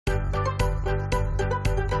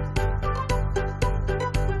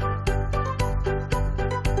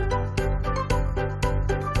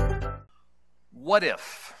What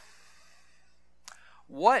if?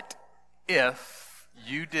 What if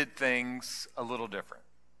you did things a little different?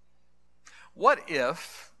 What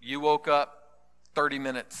if you woke up 30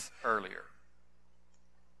 minutes earlier?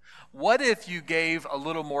 What if you gave a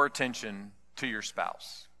little more attention to your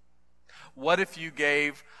spouse? What if you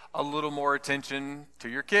gave a little more attention to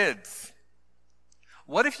your kids?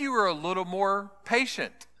 What if you were a little more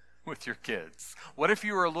patient with your kids? What if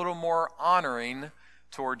you were a little more honoring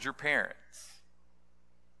towards your parents?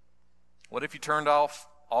 What if you turned off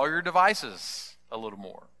all your devices a little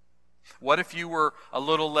more? What if you were a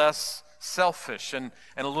little less selfish and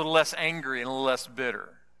a little less angry and a little less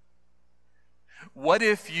bitter? What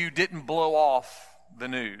if you didn't blow off the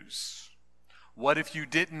news? What if you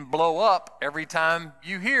didn't blow up every time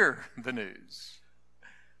you hear the news?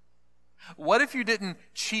 What if you didn't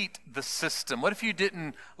cheat the system? What if you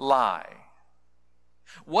didn't lie?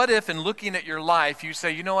 What if, in looking at your life, you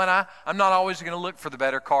say, you know what, I'm not always going to look for the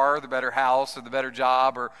better car, or the better house, or the better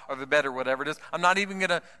job, or the better whatever it is. I'm not even going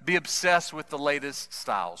to be obsessed with the latest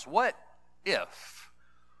styles. What if?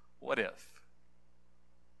 What if?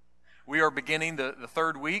 We are beginning the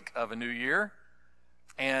third week of a new year,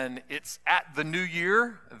 and it's at the new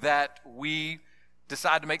year that we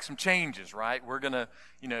decide to make some changes, right? We're going to,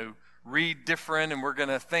 read different, and we're going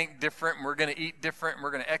to think different, and we're going to eat different, and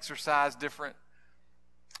we're going to exercise different.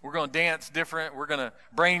 We're going to dance different. We're going to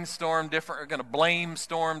brainstorm different. We're going to blame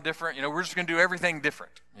storm different. We're just going to do everything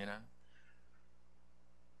different,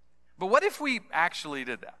 But what if we actually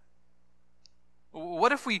did that?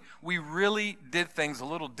 What if we really did things a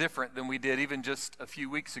little different than we did even just a few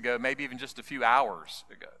weeks ago, maybe even just a few hours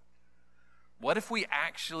ago? What if we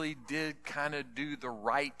actually did kind of do the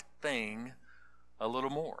right thing a little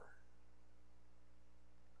more?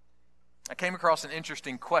 I came across an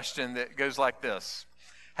interesting question that goes like this.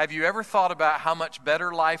 Have you ever thought about how much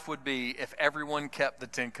better life would be if everyone kept the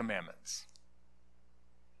Ten Commandments?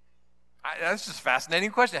 That's just a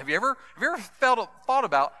fascinating question. Have you ever thought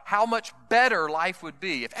about how much better life would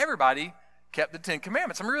be if everybody kept the Ten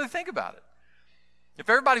Commandments? I mean, really think about it. If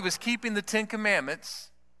everybody was keeping the Ten Commandments,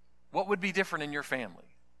 what would be different in your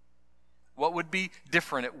family? What would be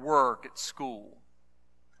different at work, at school?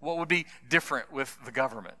 What would be different with the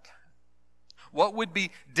government? What would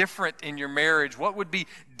be different in your marriage? What would be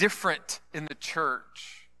different in the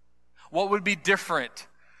church? What would be different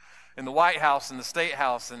in the White House and the State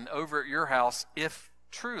House and over at your house if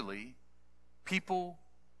truly people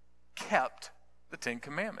kept the Ten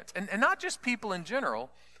Commandments? And not just people in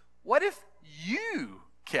general. What if you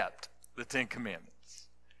kept the Ten Commandments?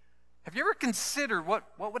 Have you ever considered what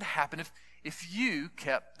would happen if you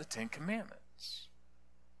kept the Ten Commandments?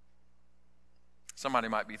 Somebody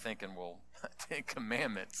might be thinking, well, Ten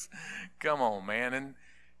Commandments, come on, man. And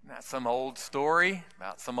that's some old story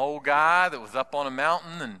about some old guy that was up on a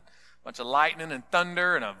mountain and a bunch of lightning and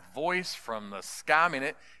thunder and a voice from the sky. I mean,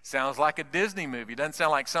 it sounds like a Disney movie. It doesn't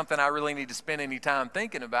sound like something I really need to spend any time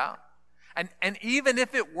thinking about. And even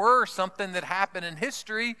if it were something that happened in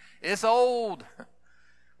history, it's old.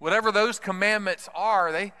 Whatever those commandments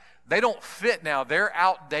are, they don't fit now. They're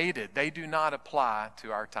outdated. They do not apply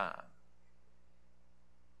to our time.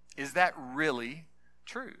 Is that really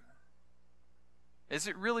true? Is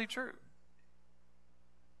it really true?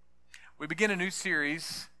 We begin a new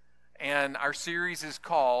series, and our series is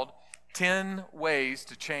called 10 Ways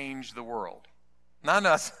to Change the World. Now,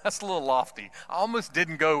 no, that's a little lofty. I almost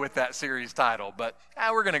didn't go with that series title, but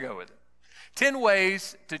we're going to go with it. 10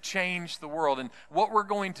 Ways to Change the World. And what we're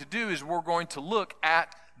going to do is we're going to look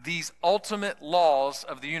at these ultimate laws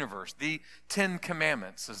of the universe, the 10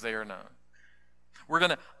 Commandments as they are known. We're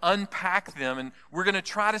going to unpack them, and we're going to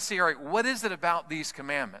try to see, all right, what is it about these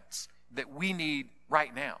commandments that we need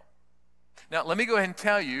right now? Now, let me go ahead and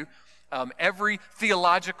tell you, every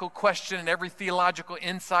theological question and every theological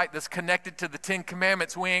insight that's connected to the Ten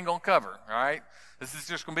Commandments, we ain't going to cover, all right? This is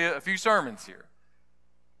just going to be a few sermons here.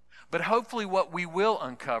 But hopefully what we will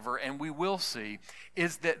uncover and we will see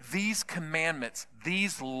is that these commandments,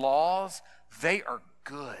 these laws, they are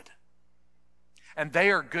good. And they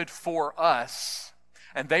are good for us.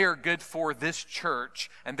 And they are good for this church,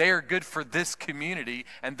 and they are good for this community,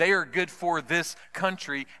 and they are good for this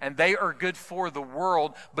country, and they are good for the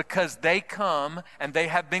world because they come and they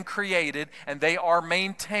have been created and they are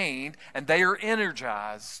maintained and they are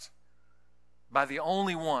energized by the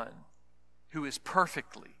only one who is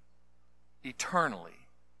perfectly, eternally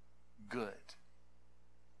good.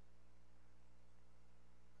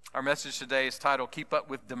 Our message today is titled, Keep Up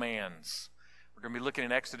with Demands. We're going to be looking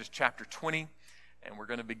at Exodus chapter 20. and we're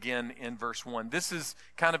going to begin in verse 1. This is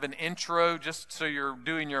kind of an intro, just so you're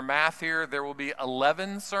doing your math here. There will be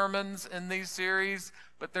 11 sermons in these series,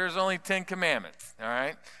 but there's only 10 commandments, all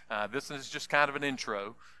right? This is just kind of an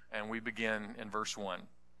intro, and we begin in verse 1.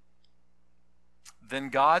 Then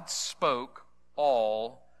God spoke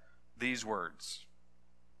all these words.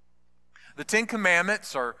 The 10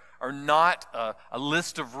 commandments are not a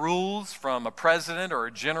list of rules from a president or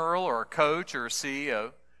a general or a coach or a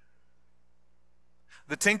CEO.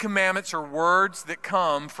 The 10 commandments are words that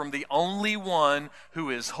come from the only one who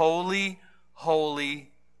is holy,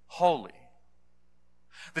 holy, holy.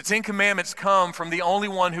 The 10 commandments come from the only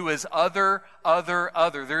one who is other.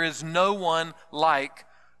 There is no one like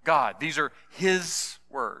God. These are His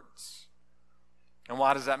words. And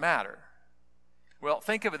why does that matter? Well,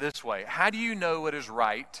 think of it this way. How do you know what is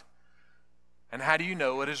right? And how do you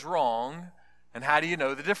know what is wrong? And how do you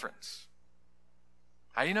know the difference?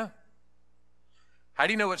 How do you know? How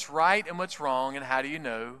do you know what's right and what's wrong, and how do you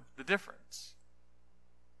know the difference?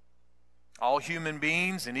 All human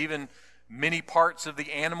beings, and even many parts of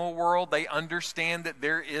the animal world, they understand that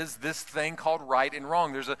there is this thing called right and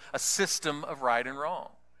wrong. There's a system of right and wrong.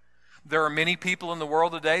 There are many people in the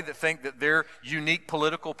world today that think that their unique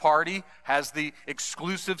political party has the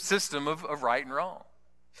exclusive system of right and wrong.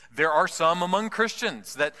 There are some among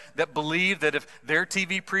Christians that believe that if their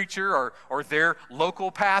TV preacher or their local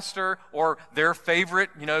pastor or their favorite,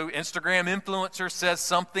 Instagram influencer says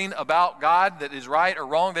something about God that is right or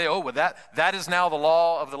wrong, that is now the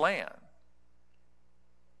law of the land.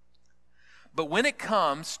 But when it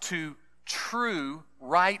comes to true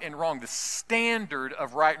right and wrong, the standard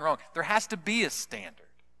of right and wrong, there has to be a standard.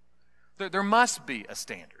 There must be a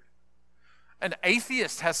standard. An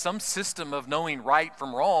atheist has some system of knowing right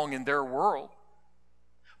from wrong in their world.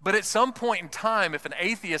 But at some point in time, if an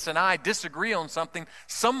atheist and I disagree on something,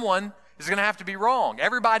 someone is going to have to be wrong.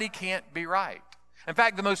 Everybody can't be right. In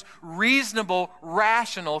fact, the most reasonable,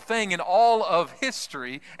 rational thing in all of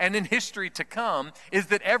history and in history to come is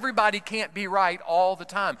that everybody can't be right all the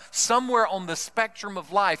time. Somewhere on the spectrum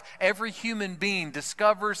of life, every human being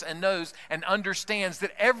discovers and knows and understands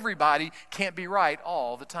that everybody can't be right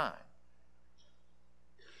all the time.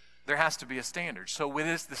 There has to be a standard. So what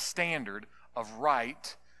is the standard of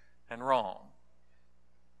right and wrong?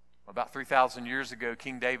 About 3,000 years ago,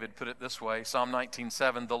 King David put it this way, Psalm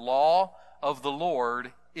 19:7, "The law of the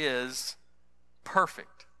Lord is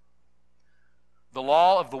perfect." The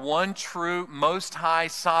law of the one true, most high,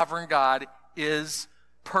 sovereign God is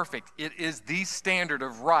perfect. It is the standard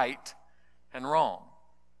of right and wrong.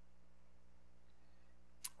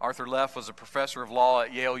 Arthur Leff was a professor of law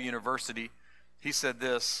at Yale University. He said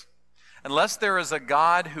this, "Unless there is a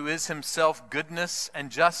God who is himself goodness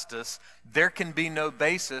and justice, there can be no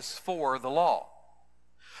basis for the law.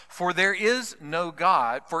 For if there is no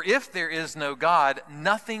God,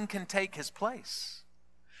 nothing can take his place.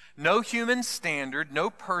 No human standard,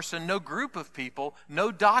 no person, no group of people,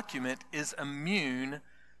 no document is immune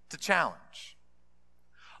to challenge."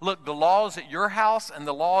 Look, the laws at your house and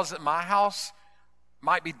the laws at my house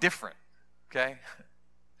might be different, okay?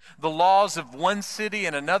 The laws of one city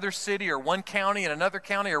and another city, or one county and another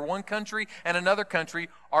county, or one country and another country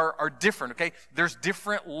are different, okay? There's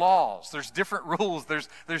different laws, there's different rules,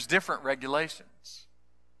 there's different regulations.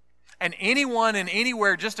 And anyone and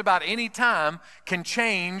anywhere, just about any time, can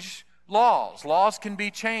change laws. Laws can be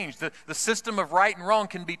changed. The system of right and wrong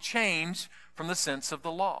can be changed from the sense of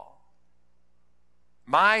the law.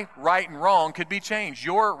 My right and wrong could be changed.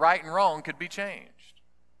 Your right and wrong could be changed.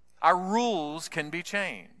 Our rules can be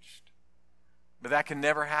changed. But that can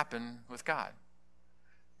never happen with God.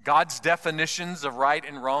 God's definitions of right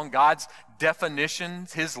and wrong, God's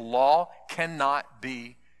definitions, His law cannot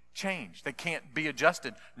be changed. They can't be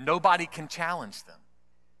adjusted. Nobody can challenge them.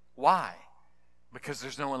 Why? Because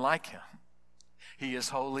there's no one like Him. He is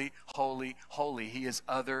holy, holy, holy. He is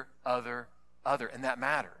other, and that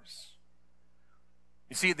matters.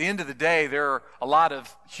 You see, at the end of the day, there are a lot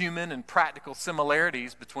of human and practical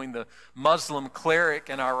similarities between the Muslim cleric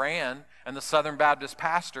in Iran and the Southern Baptist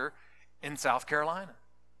pastor in South Carolina.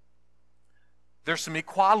 There's some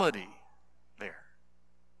equality there.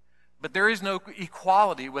 But there is no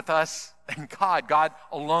equality with us and God. God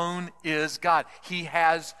alone is God. He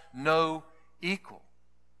has no equal.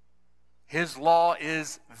 His law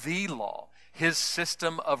is the law. His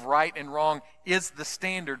system of right and wrong is the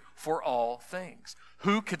standard for all things.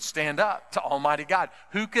 Who could stand up to Almighty God?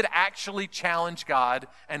 Who could actually challenge God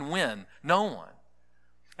and win? No one.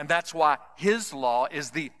 And that's why His law is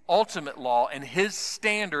the ultimate law, and His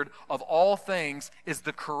standard of all things is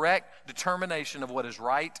the correct determination of what is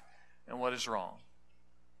right and what is wrong.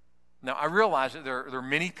 Now, I realize that there are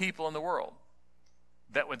many people in the world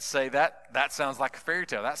that would say that sounds like a fairy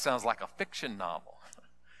tale. That sounds like a fiction novel.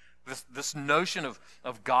 This notion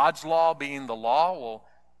of God's law being the law, well,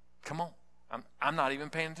 come on. I'm not even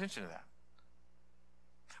paying attention to that.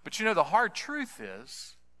 But the hard truth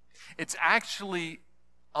is, it's actually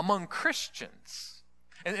among Christians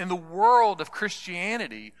and in the world of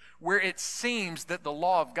Christianity where it seems that the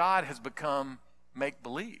law of God has become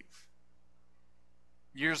make-believe.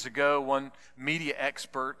 Years ago, one media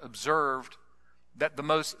expert observed that the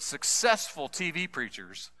most successful TV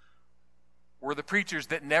preachers were the preachers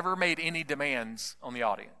that never made any demands on the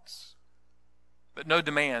audience. But no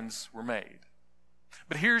demands were made.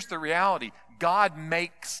 But here's the reality. God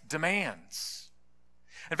makes demands.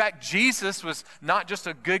 In fact, Jesus was not just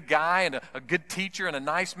a good guy and a good teacher and a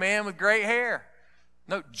nice man with great hair.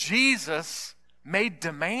 No, Jesus made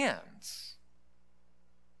demands.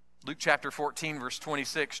 Luke chapter 14, verse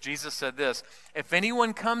 26, Jesus said this, "If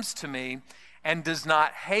anyone comes to me and does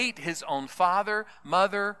not hate his own father,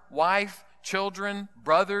 mother, wife, children,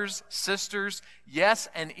 brothers, sisters, yes,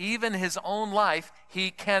 and even his own life,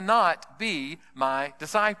 he cannot be my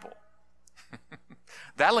disciple."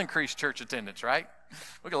 That'll increase church attendance, right?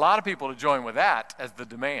 We get a lot of people to join with that as the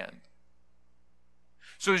demand.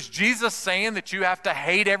 So is Jesus saying that you have to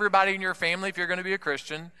hate everybody in your family if you're going to be a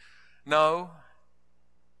Christian? No.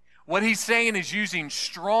 What he's saying is using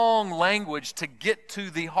strong language to get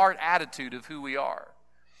to the heart attitude of who we are.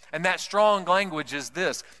 And that strong language is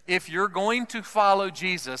this: if you're going to follow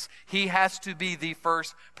Jesus, he has to be the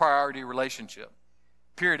first priority relationship.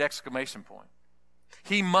 Period, exclamation point.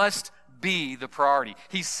 He must be the priority.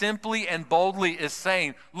 He simply and boldly is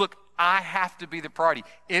saying, look, I have to be the priority.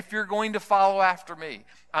 If you're going to follow after me,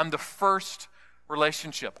 I'm the first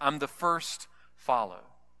relationship. I'm the first follow.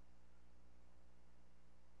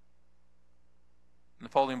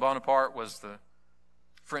 Napoleon Bonaparte was the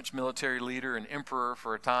French military leader and emperor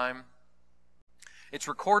for a time. It's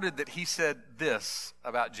recorded that he said this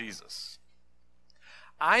about Jesus: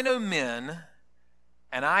 "I know men,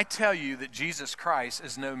 and I tell you that Jesus Christ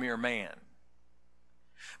is no mere man.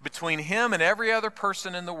 Between him and every other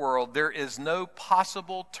person in the world, there is no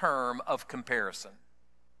possible term of comparison.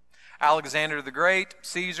 Alexander the Great,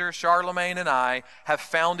 Caesar, Charlemagne, and I have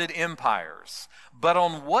founded empires. But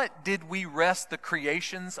on what did we rest the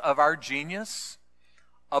creations of our genius?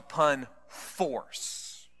 Upon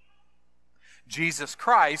force. Jesus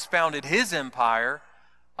Christ founded his empire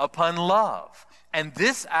upon love. And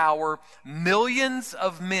this hour, millions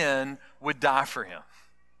of men would die for him."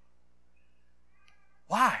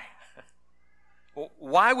 Why? Well,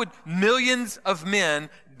 why would millions of men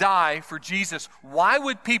die for Jesus? Why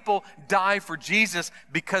would people die for Jesus?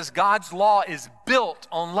 Because God's law is built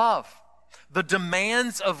on love. The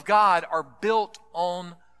demands of God are built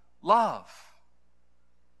on love.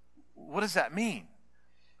 What does that mean?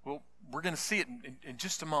 Well, we're going to see it in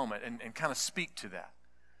just a moment and kind of speak to that.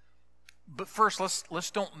 But first,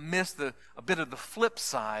 let's don't miss a bit of the flip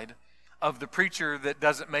side of the preacher that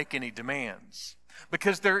doesn't make any demands.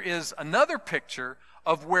 Because there is another picture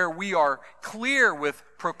of where we are clear with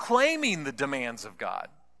proclaiming the demands of God,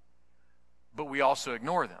 but we also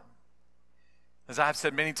ignore them. As I've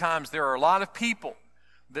said many times, there are a lot of people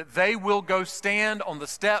that they will go stand on the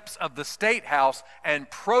steps of the State House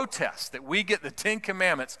and protest that we get the Ten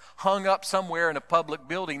Commandments hung up somewhere in a public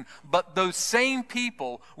building, but those same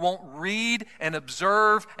people won't read and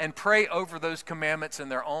observe and pray over those commandments in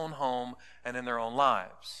their own home and in their own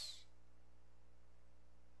lives.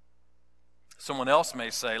 Someone else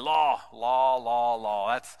may say,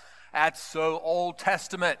 law. That's so Old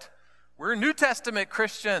Testament. We're New Testament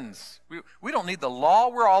Christians. We don't need the law.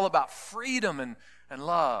 We're all about freedom and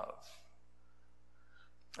love.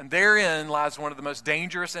 And therein lies one of the most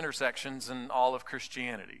dangerous intersections in all of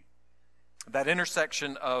Christianity. That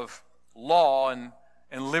intersection of law and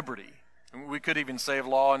liberty. And we could even say of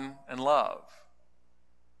law and love.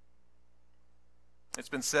 It's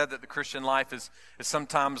been said that the Christian life is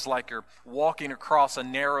sometimes like you're walking across a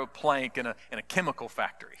narrow plank in a chemical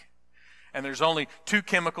factory. And there's only two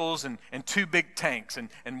chemicals and two big tanks.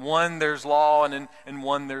 And one there's law and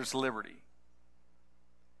one there's liberty.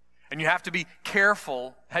 And you have to be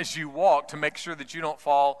careful as you walk to make sure that you don't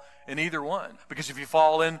fall in either one. Because if you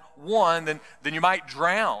fall in one, then you might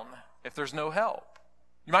drown if there's no help.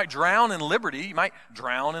 You might drown in liberty. You might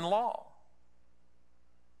drown in law.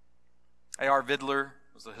 A.R. Vidler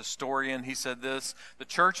was a historian. He said this: "The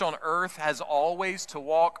church on earth has always to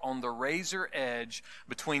walk on the razor edge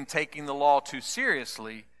between taking the law too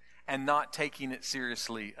seriously and not taking it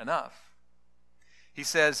seriously enough. He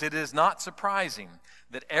says, "It is not surprising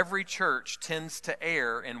that every church tends to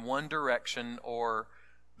err in one direction or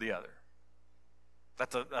the other."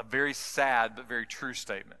 That's a very sad but very true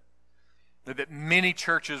statement. That many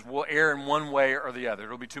churches will err in one way or the other.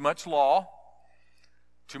 It'll be too much law,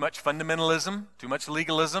 too much fundamentalism, too much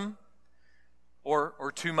legalism,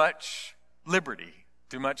 or too much liberty,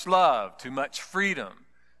 too much love, too much freedom.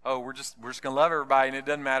 Oh, we're just going to love everybody and it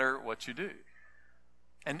doesn't matter what you do.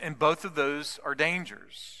 And both of those are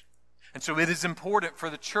dangers. And so it is important for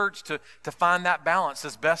the church to find that balance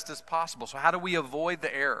as best as possible. So how do we avoid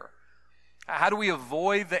the error? How do we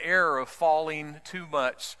avoid the error of falling too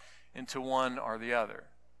much into one or the other?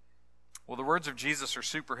 Well, the words of Jesus are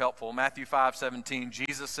super helpful. Matthew 5:17,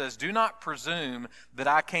 Jesus says, "Do not presume that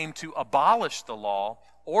I came to abolish the law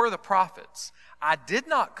or the prophets. I did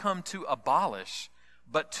not come to abolish,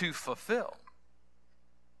 but to fulfill."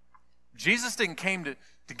 Jesus didn't come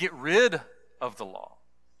to get rid of the law.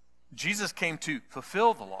 Jesus came to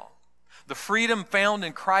fulfill the law. The freedom found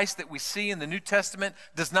in Christ that we see in the New Testament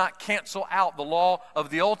does not cancel out the law of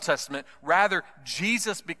the Old Testament. Rather,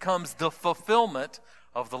 Jesus becomes the fulfillment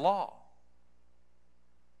of the law.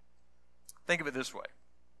 Think of it this way.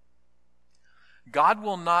 God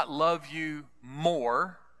will not love you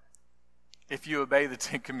more if you obey the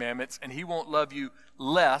Ten Commandments, and He won't love you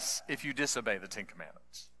less if you disobey the Ten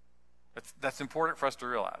Commandments. That's important for us to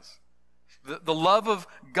realize. The love of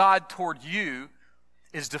God toward you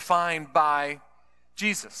is defined by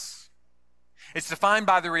Jesus. It's defined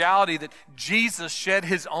by the reality that Jesus shed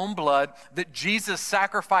His own blood, that Jesus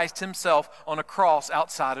sacrificed Himself on a cross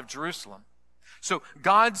outside of Jerusalem. So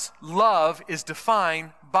God's love is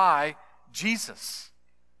defined by Jesus.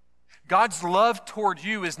 God's love toward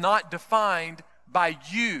you is not defined by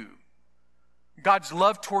you. God's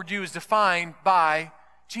love toward you is defined by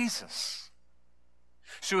Jesus.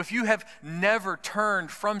 So if you have never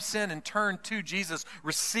turned from sin and turned to Jesus,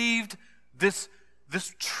 received this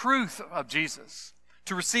truth of Jesus,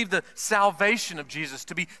 to receive the salvation of Jesus,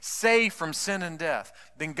 to be saved from sin and death,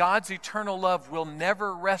 then God's eternal love will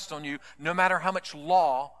never rest on you, no matter how much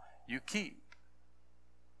law you keep.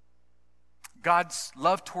 God's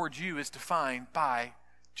love towards you is defined by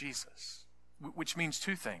Jesus, which means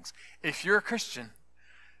two things. If you're a Christian,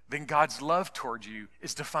 then God's love towards you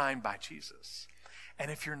is defined by Jesus. And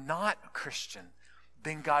if you're not a Christian,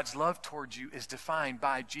 then God's love towards you is defined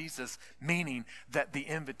by Jesus, meaning that the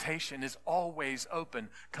invitation is always open.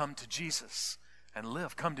 Come to Jesus and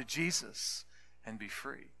live. Come to Jesus and be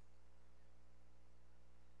free.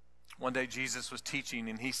 One day Jesus was teaching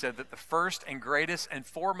and He said that the first and greatest and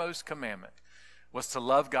foremost commandment was to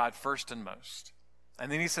love God first and most.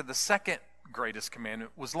 And then He said the second greatest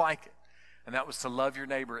commandment was like it, and that was to love your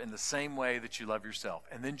neighbor in the same way that you love yourself.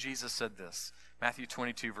 And then Jesus said this, Matthew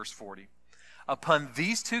 22, verse 40. "Upon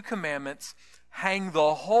these two commandments hang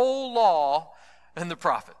the whole law and the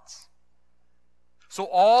prophets." So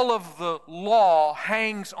all of the law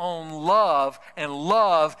hangs on love, and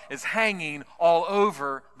love is hanging all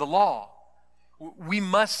over the law. We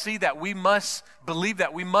must see that. We must believe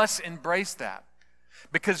that. We must embrace that.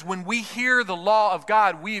 Because when we hear the law of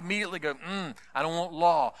God, we immediately go, I don't want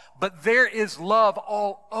law. But there is love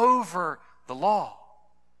all over the law.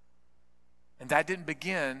 And that didn't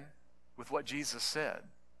begin with what Jesus said.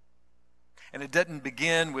 And it didn't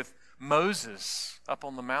begin with Moses up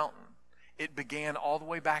on the mountain. It began all the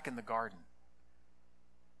way back in the garden.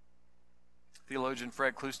 Theologian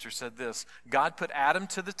Fred Klooster said this, "God put Adam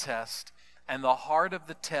to the test, and the heart of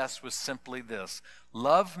the test was simply this: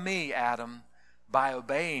 love me, Adam, by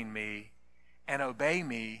obeying me, and obey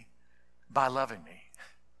me by loving me.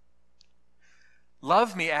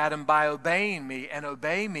 Love me, Adam, by obeying me, and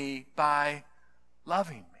obey me by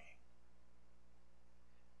loving me."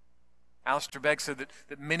 Alistair Begg said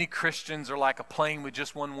that many Christians are like a plane with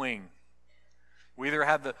just one wing. We either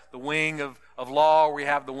have the wing of law, or we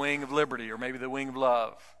have the wing of liberty, or maybe the wing of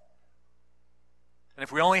love. And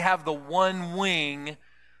if we only have the one wing,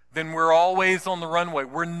 then we're always on the runway.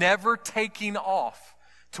 We're never taking off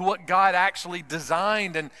to what God actually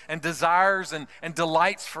designed and desires and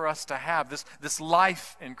delights for us to have, this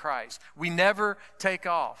life in Christ. We never take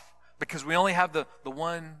off because we only have the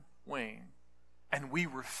one wing, and we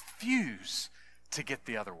refuse to get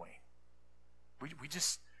the other wing.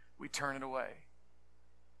 We turn it away.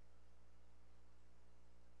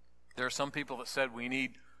 There are some people that said we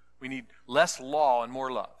need less law and more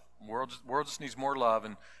love. The world just needs more love,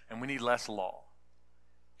 and we need less law.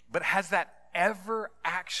 But has that ever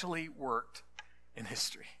actually worked in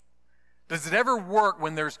history? Does it ever work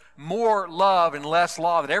when there's more love and less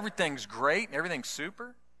law, that everything's great and everything's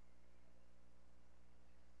super?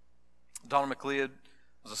 Donald MacLeod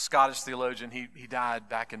was a Scottish theologian. He died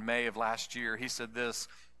back in May of last year. He said this: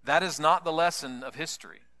 "That is not the lesson of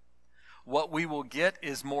history. What we will get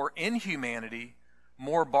is more inhumanity,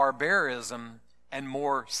 more barbarism, and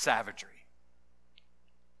more savagery."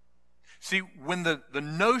 See, when the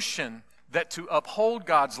notion that to uphold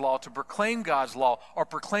God's law, to proclaim God's law, or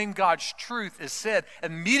proclaim God's truth is said,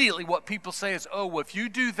 immediately what people say is, oh, well, if you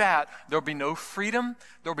do that, there'll be no freedom,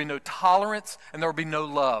 there'll be no tolerance, and there'll be no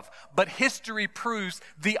love. But history proves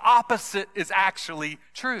the opposite is actually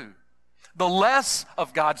true. The less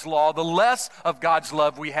of God's law, the less of God's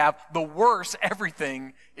love we have, the worse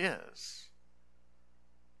everything is.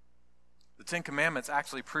 The Ten Commandments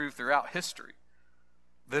actually prove throughout history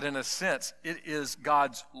that in a sense, it is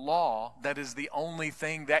God's law that is the only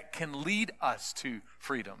thing that can lead us to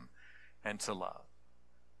freedom and to love.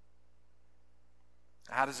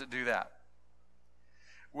 How does it do that?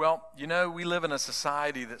 Well, you know, we live in a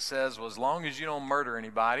society that says, well, as long as you don't murder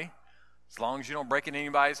anybody, as long as you don't break into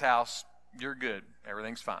anybody's house, you're good.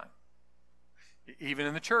 Everything's fine. Even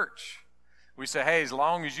in the church, we say, hey, as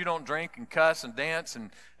long as you don't drink and cuss and dance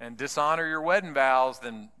and dishonor your wedding vows,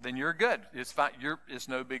 then you're good. It's fine. It's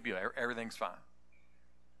no big deal. Everything's fine.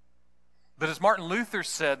 But as Martin Luther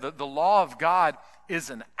said, the law of God is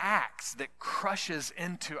an axe that crushes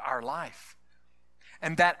into our life.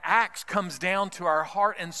 And that axe comes down to our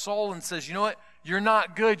heart and soul and says, you know what? You're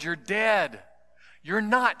not good. You're dead. You're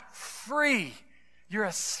not free. You're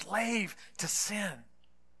a slave to sin.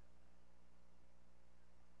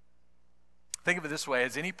 Think of it this way: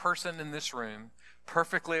 has any person in this room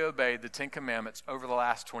perfectly obeyed the Ten Commandments over the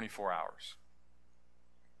last 24 hours?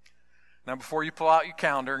 Now, before you pull out your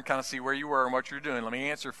calendar and kind of see where you were and what you're doing, let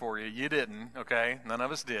me answer for you. You didn't, okay? None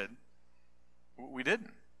of us did. We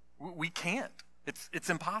didn't. We can't. It's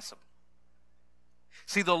impossible.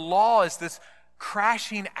 See, the law is this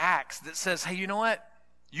crashing axe that says, hey, you know what?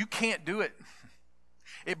 You can't do it.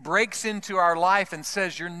 It breaks into our life and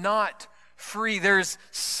says you're not free. There's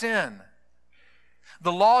sin.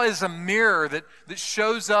 The law is a mirror that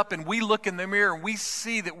shows up, and we look in the mirror and we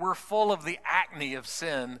see that we're full of the acne of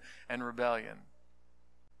sin and rebellion.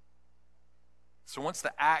 So once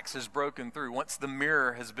the axe is broken through, once the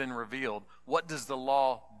mirror has been revealed, what does the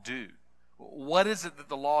law do? What is it that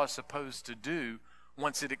the law is supposed to do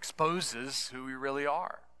once it exposes who we really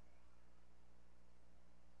are?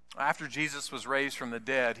 After Jesus was raised from the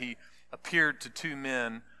dead, he appeared to two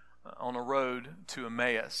men on a road to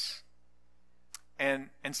Emmaus. And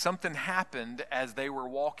something happened as they were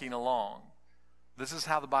walking along. This is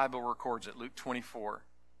how the Bible records it, Luke 24.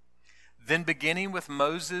 Then beginning with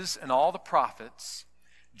Moses and all the prophets,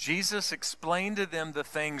 Jesus explained to them the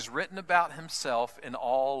things written about himself in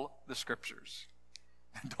all the scriptures.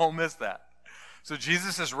 Don't miss that. So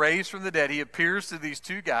Jesus is raised from the dead. He appears to these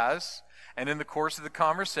two guys, and in the course of the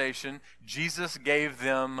conversation, Jesus gave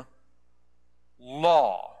them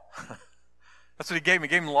law. That's what he gave them. He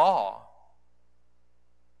gave them law.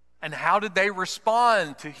 And how did they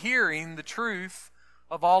respond to hearing the truth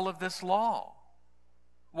of all of this law?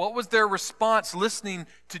 What was their response listening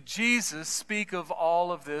to Jesus speak of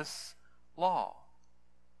all of this law?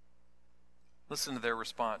 Listen to their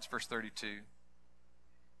response, verse 32.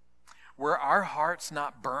 Were our hearts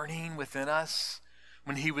not burning within us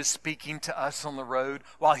when he was speaking to us on the road,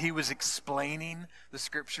 while he was explaining the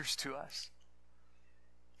scriptures to us?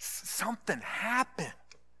 Something happened.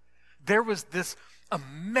 There was this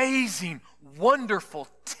amazing, wonderful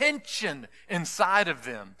tension inside of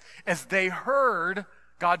them as they heard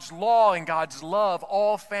God's law and God's love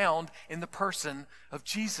all found in the person of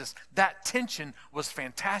Jesus. That tension was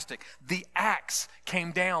fantastic. The axe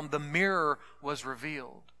came down. The mirror was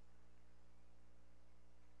revealed.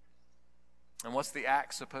 And what's the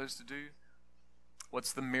axe supposed to do?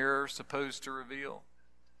 What's the mirror supposed to reveal?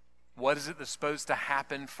 What is it that's supposed to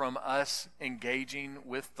happen from us engaging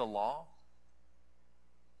with the law?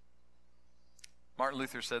 Martin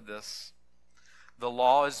Luther said this: the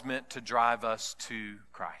law is meant to drive us to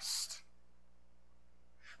Christ.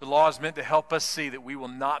 The law is meant to help us see that we will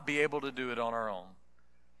not be able to do it on our own.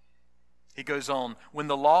 He goes on, when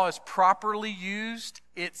the law is properly used,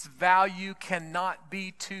 its value cannot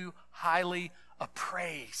be too highly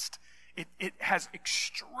appraised. It has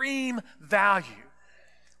extreme value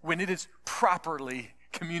when it is properly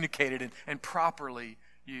communicated and properly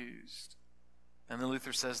used. And then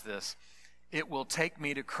Luther says this: it will take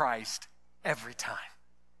me to Christ every time.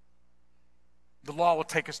 The law will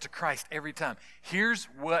take us to Christ every time. Here's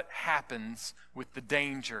what happens with the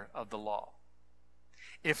danger of the law.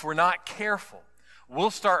 If we're not careful,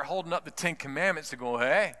 we'll start holding up the Ten Commandments and go,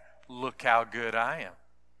 hey, look how good I am.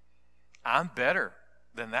 I'm better.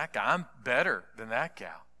 than that guy. I'm better than that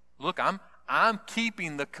gal. Look, I'm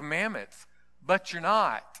keeping the commandments, but you're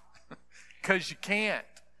not because you can't.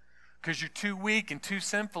 Because you're too weak and too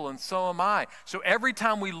sinful, and so am I. So every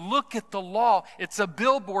time we look at the law, it's a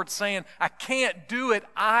billboard saying, I can't do it.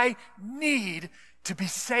 I need to be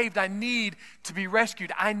saved. I need to be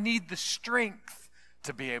rescued. I need the strength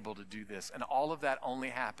to be able to do this. And all of that only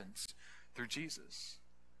happens through Jesus.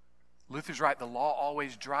 Luther's right. The law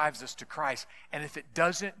always drives us to Christ. And if it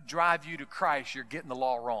doesn't drive you to Christ, you're getting the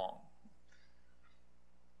law wrong.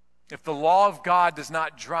 If the law of God does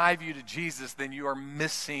not drive you to Jesus, then you are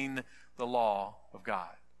missing the law of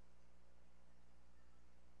God.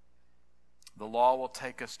 The law will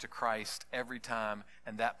take us to Christ every time,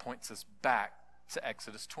 and that points us back to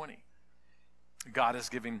Exodus 20. God is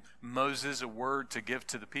giving Moses a word to give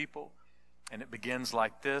to the people, and it begins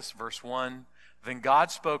like this, verse 1. Then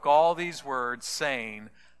God spoke all these words, saying,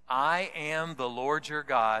 I am the Lord your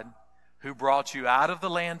God, who brought you out of the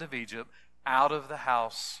land of Egypt, out of the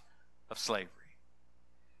house of slavery.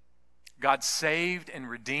 God saved and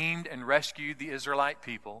redeemed and rescued the Israelite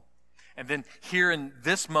people. And then here in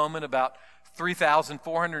this moment, about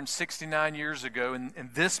 3,469 years ago, in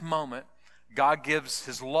this moment, God gives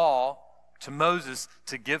his law to Moses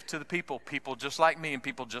to give to the people just like me and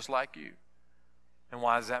people just like you. And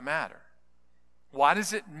why does that matter? Why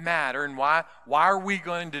does it matter, and why are we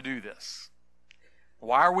going to do this?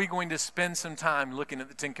 Why are we going to spend some time looking at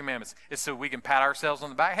the Ten Commandments? It's so we can pat ourselves on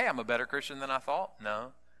the back. Hey, I'm a better Christian than I thought.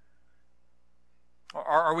 No.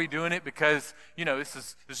 Are we doing it because, this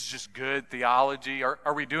is just good theology?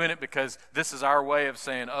 Are we doing it because this is our way of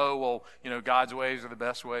saying, oh, well, God's ways are the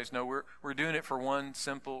best ways? No, we're doing it for one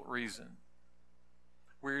simple reason.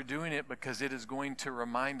 We're doing it because it is going to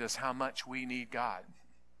remind us how much we need God.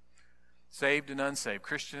 Saved and unsaved,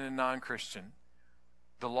 Christian and non-Christian.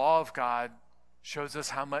 The law of God shows us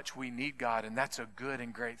how much we need God, and that's a good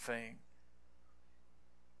and great thing.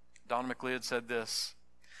 Don McLeod said this,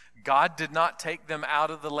 God did not take them out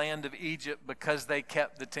of the land of Egypt because they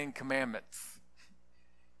kept the Ten Commandments.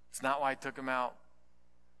 It's not why he took them out.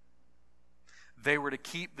 They were to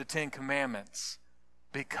keep the Ten Commandments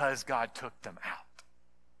because God took them out.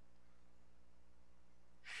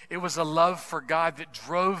 It was a love for God that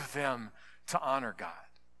drove them to honor God.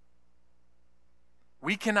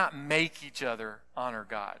 We cannot make each other honor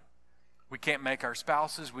God. We can't make our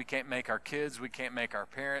spouses. We can't make our kids. We can't make our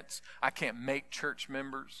parents. I can't make church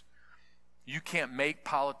members. You can't make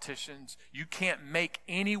politicians. You can't make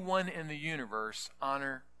anyone in the universe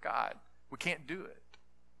honor God. We can't do it.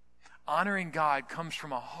 Honoring God comes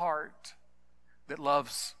from a heart that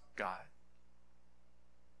loves God.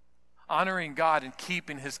 Honoring God and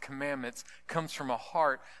keeping his commandments comes from a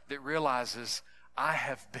heart that realizes, I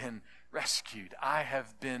have been rescued. I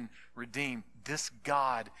have been redeemed. This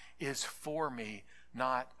God is for me,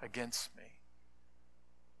 not against me.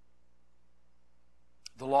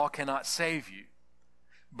 The law cannot save you,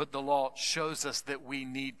 but the law shows us that we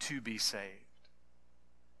need to be saved.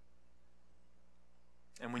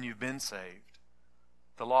 And when you've been saved,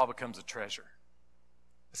 the law becomes a treasure.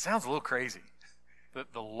 It sounds a little crazy.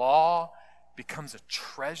 That the law becomes a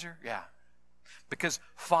treasure? Yeah. Because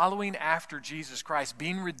following after Jesus Christ,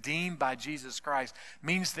 being redeemed by Jesus Christ,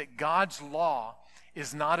 means that God's law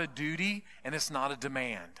is not a duty and it's not a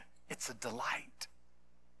demand. It's a delight.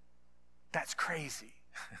 That's crazy.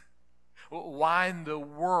 Why in the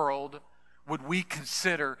world would we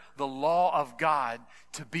consider the law of God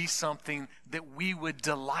to be something that we would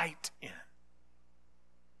delight in?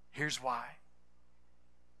 Here's why.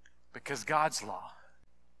 Because God's law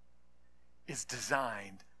is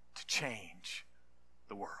designed to change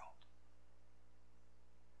the world.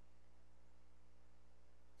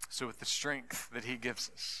 So with the strength that he gives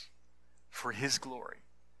us for his glory,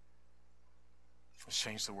 let's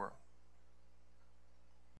change the world.